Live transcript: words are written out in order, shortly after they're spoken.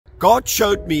God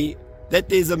showed me that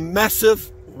there's a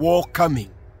massive war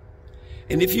coming.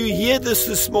 And if you hear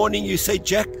this morning, you say,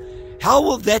 Jack, how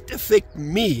will that affect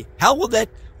me? How will that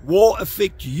war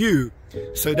affect you?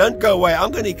 So don't go away. I'm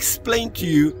going to explain to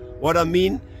you what I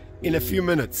mean in a few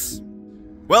minutes.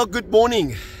 Well, good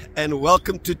morning and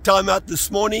welcome to Timeout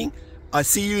this morning. I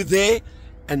see you there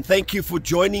and thank you for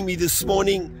joining me this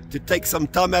morning to take some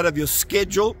time out of your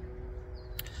schedule.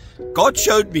 God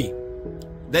showed me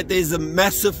that there's a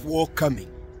massive war coming.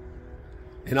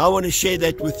 And I want to share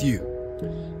that with you.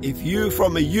 If you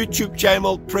from a YouTube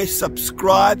channel, press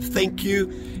subscribe. Thank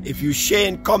you. If you share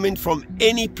and comment from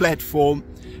any platform,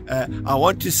 I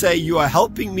want to say you are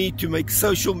helping me to make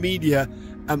social media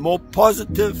a more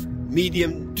positive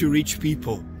medium to reach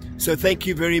people. So thank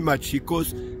you very much,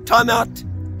 because Timeout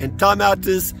and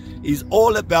Timeouters is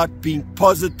all about being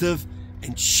positive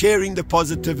and sharing the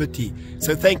positivity.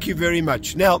 So thank you very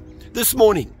much. Now, this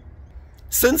morning,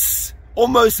 since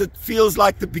almost it feels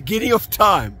like the beginning of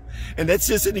time, and that's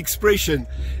just an expression,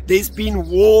 there's been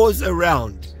wars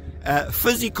around,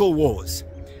 physical wars.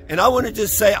 And I want to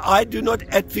just say, I do not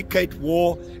advocate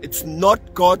war. It's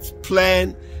not God's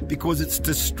plan because it's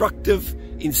destructive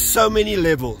in so many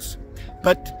levels.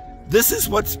 But this is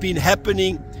what's been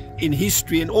happening in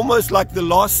history, and almost like the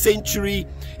last century,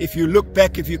 if you look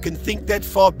back, if you can think that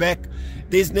far back,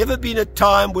 there's never been a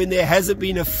time when there hasn't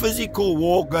been a physical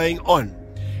war going on.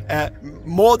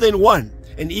 More than one.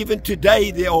 And even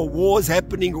today there are wars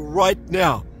happening right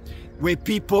now where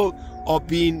people are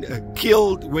being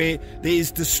killed, where there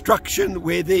is destruction,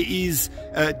 where there is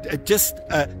just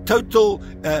a total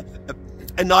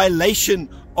annihilation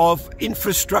of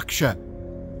infrastructure.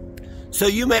 So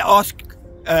you may ask,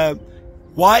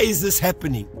 why is this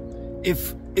happening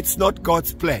if it's not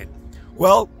God's plan?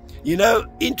 Well, you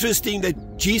know, interesting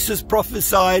that Jesus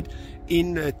prophesied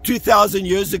in 2,000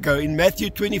 years ago in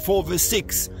Matthew 24 verse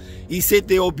 6. He said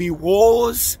there will be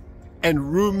wars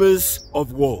and rumors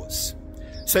of wars.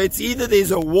 So it's either there's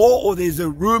a war or there's a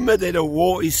rumor that a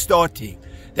war is starting.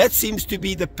 That seems to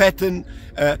be the pattern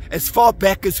as far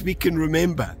back as we can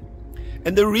remember.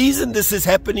 And the reason this is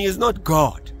happening is not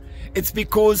God. It's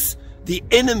because the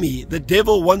enemy, the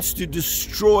devil, wants to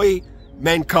destroy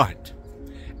mankind.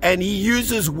 And he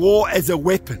uses war as a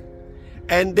weapon.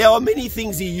 And there are many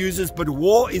things he uses, but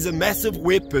war is a massive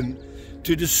weapon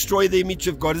to destroy the image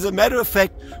of God. As a matter of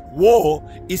fact, war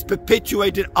is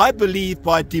perpetuated, I believe,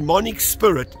 by a demonic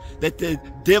spirit that the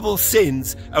devil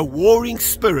sends, a warring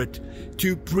spirit,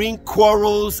 to bring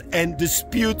quarrels and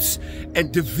disputes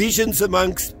and divisions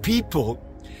amongst people.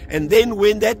 And then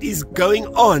when that is going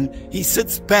on, he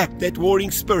sits back, that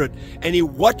warring spirit, and he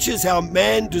watches how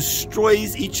man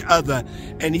destroys each other.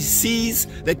 And he sees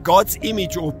that God's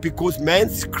image, or because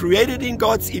man's created in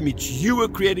God's image, you were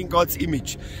created in God's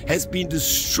image, has been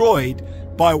destroyed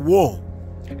by war.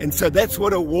 And so that's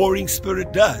what a warring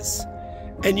spirit does.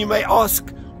 And you may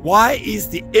ask, why is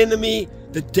the enemy,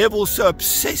 the devil, so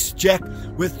obsessed, Jack,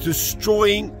 with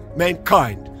destroying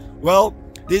mankind? Well,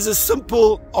 there's a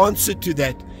simple answer to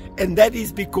that. And that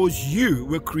is because you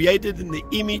were created in the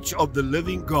image of the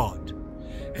living God.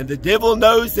 And the devil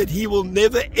knows that he will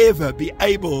never ever be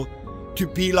able to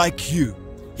be like you.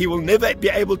 He will never be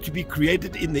able to be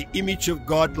created in the image of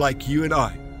God like you and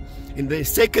I. And the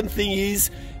second thing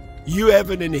is, you have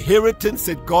an inheritance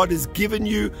that God has given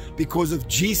you because of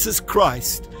Jesus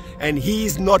Christ. And he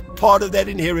is not part of that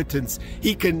inheritance.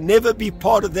 He can never be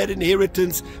part of that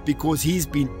inheritance because he's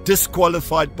been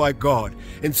disqualified by God.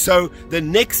 And so the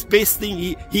next best thing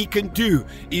he can do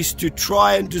is to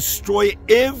try and destroy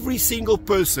every single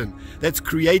person that's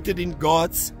created in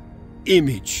God's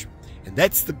image. And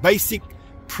that's the basic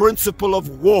principle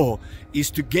of war, is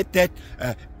to get that,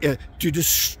 to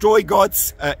destroy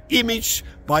God's image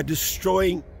by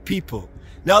destroying people.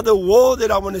 Now, the war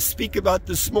that I want to speak about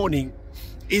this morning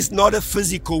is not a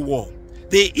physical war.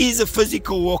 There is a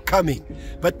physical war coming.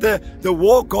 But the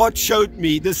war God showed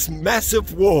me, this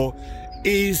massive war,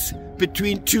 is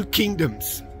between two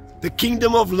kingdoms. The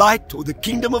kingdom of light, or the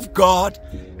kingdom of God,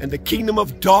 and the kingdom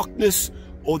of darkness,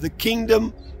 or the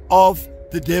kingdom of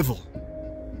the devil.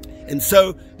 And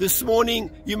so this morning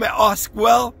you may ask,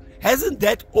 well, hasn't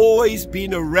that always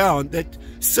been around, that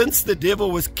since the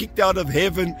devil was kicked out of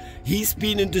heaven, he's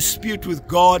been in dispute with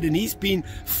God and he's been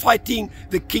fighting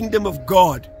the kingdom of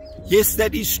God? Yes,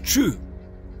 that is true.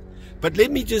 But let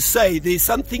me just say, there's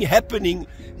something happening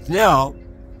now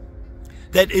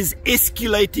that is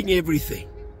escalating everything.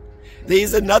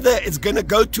 It's going to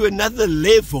go to another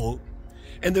level.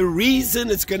 And the reason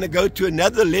it's going to go to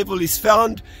another level is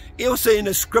found also in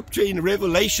a scripture in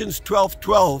Revelations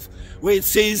 12:12, where it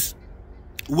says,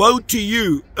 "Woe to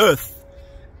you, earth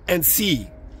and see,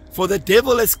 for the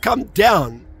devil has come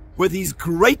down with his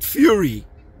great fury,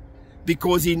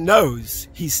 because he knows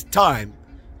his time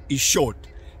is short.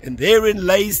 And therein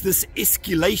lays this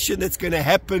escalation that's going to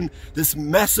happen, this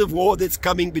massive war that's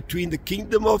coming between the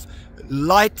kingdom of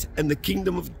light and the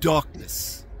kingdom of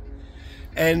darkness.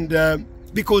 And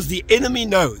because the enemy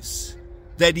knows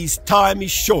that his time is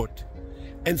short.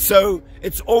 And so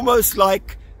it's almost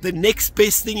like the next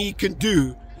best thing he can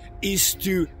do is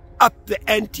to up the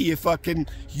ante, if I can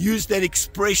use that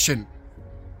expression,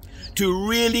 to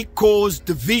really cause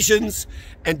divisions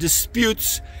and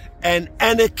disputes and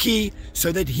anarchy,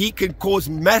 so that he can cause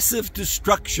massive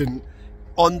destruction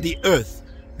on the earth,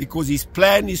 because his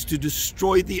plan is to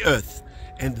destroy the earth,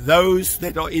 and those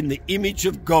that are in the image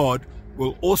of God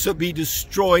will also be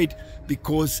destroyed,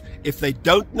 because if they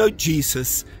don't know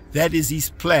Jesus, that is his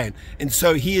plan. And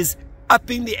so he is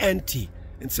upping the ante,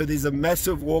 and so there's a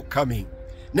massive war coming.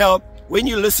 Now, when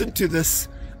you listen to this,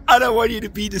 I don't want you to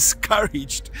be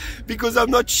discouraged, because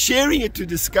I'm not sharing it to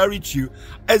discourage you.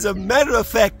 As a matter of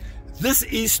fact, this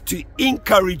is to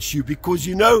encourage you, because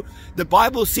you know, the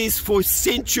Bible says for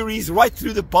centuries, right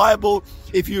through the Bible,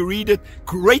 if you read it,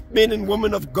 great men and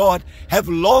women of God have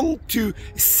longed to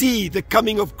see the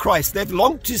coming of Christ. They've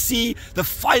longed to see the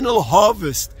final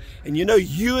harvest. And you know,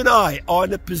 you and I are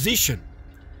in a position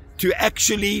to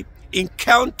actually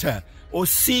encounter or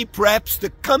see perhaps the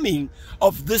coming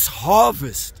of this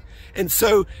harvest. And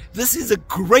so this is a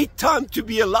great time to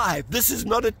be alive. This is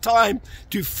not a time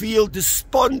to feel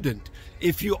despondent.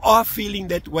 If you are feeling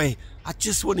that way, I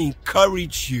just want to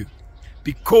encourage you,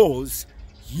 because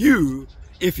you,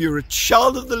 if you're a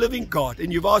child of the living God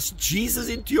and you've asked Jesus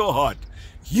into your heart,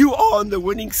 you are on the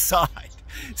winning side.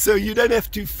 So you don't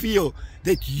have to feel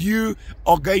that you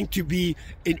are going to be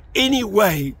in any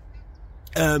way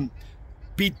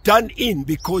be done in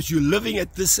because you're living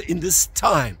at this in this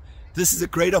time. This is a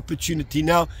great opportunity.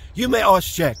 Now, you may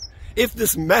ask, Jack, if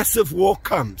this massive war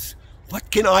comes, what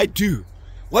can I do?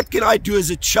 What can I do as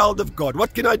a child of God?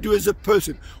 What can I do as a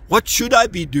person? What should I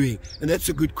be doing? And that's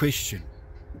a good question.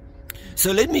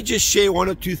 So let me just share one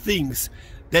or two things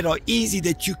that are easy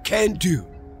that you can do.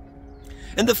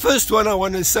 And the first one I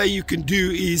want to say you can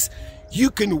do is you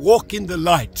can walk in the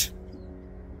light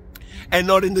and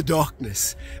not in the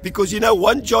darkness. Because you know,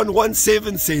 1 John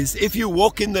 1:7 says, if you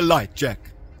walk in the light, Jack,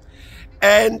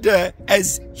 and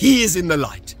as he is in the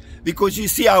light. Because you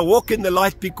see, I walk in the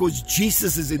light because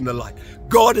Jesus is in the light.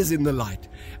 God is in the light.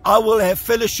 I will have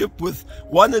fellowship with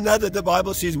one another. The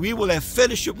Bible says we will have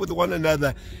fellowship with one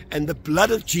another, and the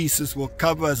blood of Jesus will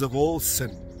cover us of all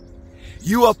sin.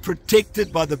 You are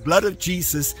protected by the blood of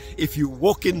Jesus if you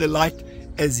walk in the light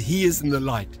as he is in the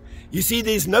light. You see,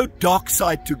 there's no dark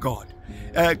side to God.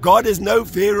 God is no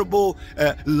variable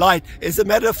light. As a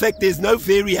matter of fact, there's no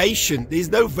variation. There's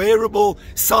no variable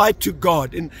side to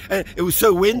God. And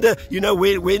so when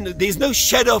when there's no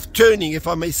shadow of turning, if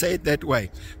I may say it that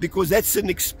way, because that's an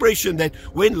expression that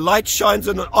when light shines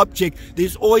on an object,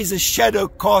 there's always a shadow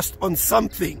cast on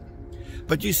something.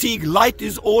 But you see, light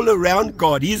is all around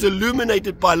God. He's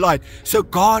illuminated by light. So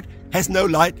God has no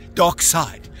dark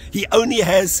side. He only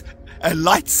has a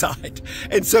light side.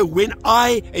 And so when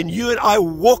I and you and I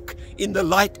walk in the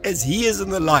light as he is in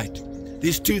the light,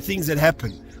 there's two things that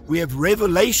happen. We have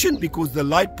revelation, because the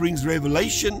light brings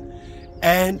revelation,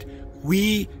 and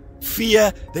we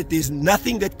fear that there's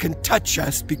nothing that can touch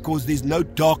us because there's no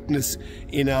darkness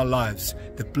in our lives.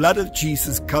 The blood of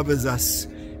Jesus covers us,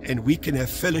 and we can have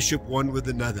fellowship one with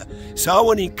another. So I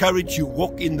want to encourage you,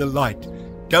 walk in the light.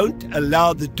 Don't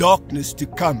allow the darkness to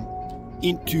come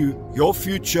into your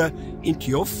future, into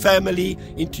your family,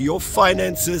 into your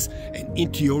finances, and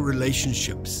into your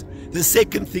relationships. The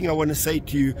second thing I want to say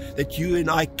to you that you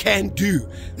and I can do,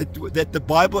 that the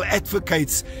Bible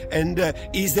advocates, and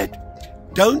is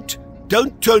that don't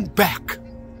turn back.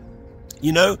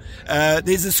 You know,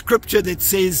 there's a scripture that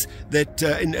says that,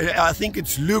 I think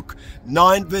it's Luke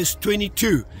 9 verse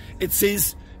 22. It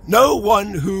says, no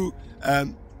one who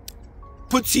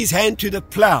puts his hand to the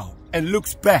plow and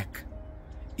looks back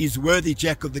is worthy,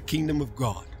 Jack, of the kingdom of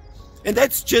God. And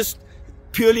that's just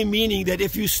purely meaning that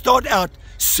if you start out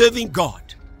serving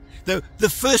God, the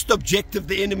first objective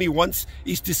the enemy wants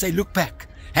is to say, look back,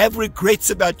 have regrets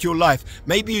about your life.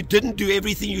 Maybe you didn't do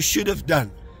everything you should have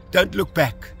done. Don't look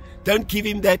back. Don't give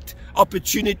him that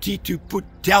opportunity to put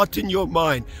doubt in your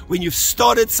mind. When you've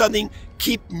started something,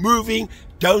 keep moving.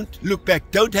 Don't look back.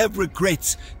 Don't have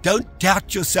regrets. Don't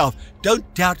doubt yourself.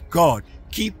 Don't doubt God.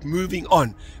 Keep moving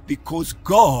on, because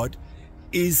God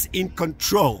is in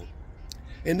control.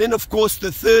 And then, of course,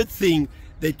 the third thing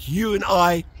that you and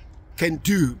I can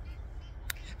do,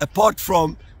 apart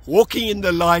from walking in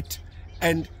the light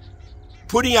and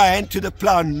putting our hand to the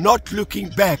plow, not looking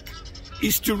back,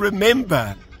 is to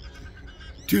remember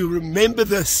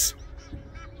this,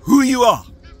 who you are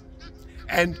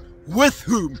and with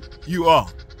whom you are.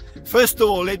 First of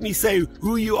all, let me say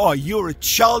who you are. You're a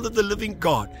child of the living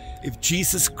God. If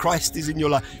Jesus Christ is in your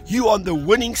life, you are on the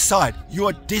winning side. You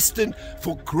are destined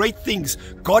for great things.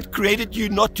 God created you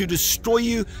not to destroy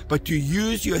you, but to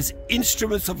use you as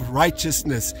instruments of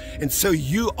righteousness. And so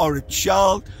you are a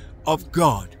child of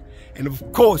God. And of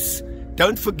course,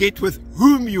 don't forget with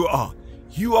whom you are.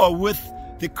 You are with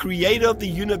the creator of the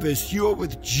universe. You are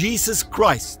with Jesus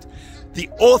Christ, the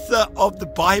author of the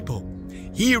Bible.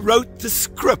 He wrote the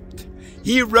script.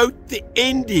 He wrote the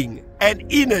ending. And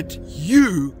in it,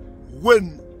 you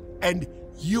win. And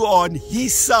you are on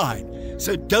his side.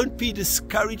 So don't be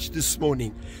discouraged this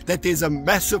morning that there's a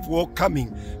massive war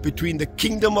coming between the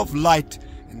kingdom of light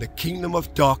and the kingdom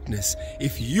of darkness.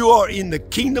 If you are in the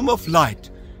kingdom of light,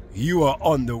 you are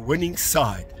on the winning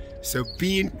side. So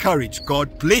be encouraged.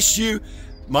 God bless you.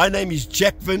 My name is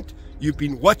Windt. You've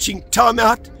been watching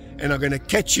Timeout, and I'm going to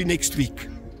catch you next week.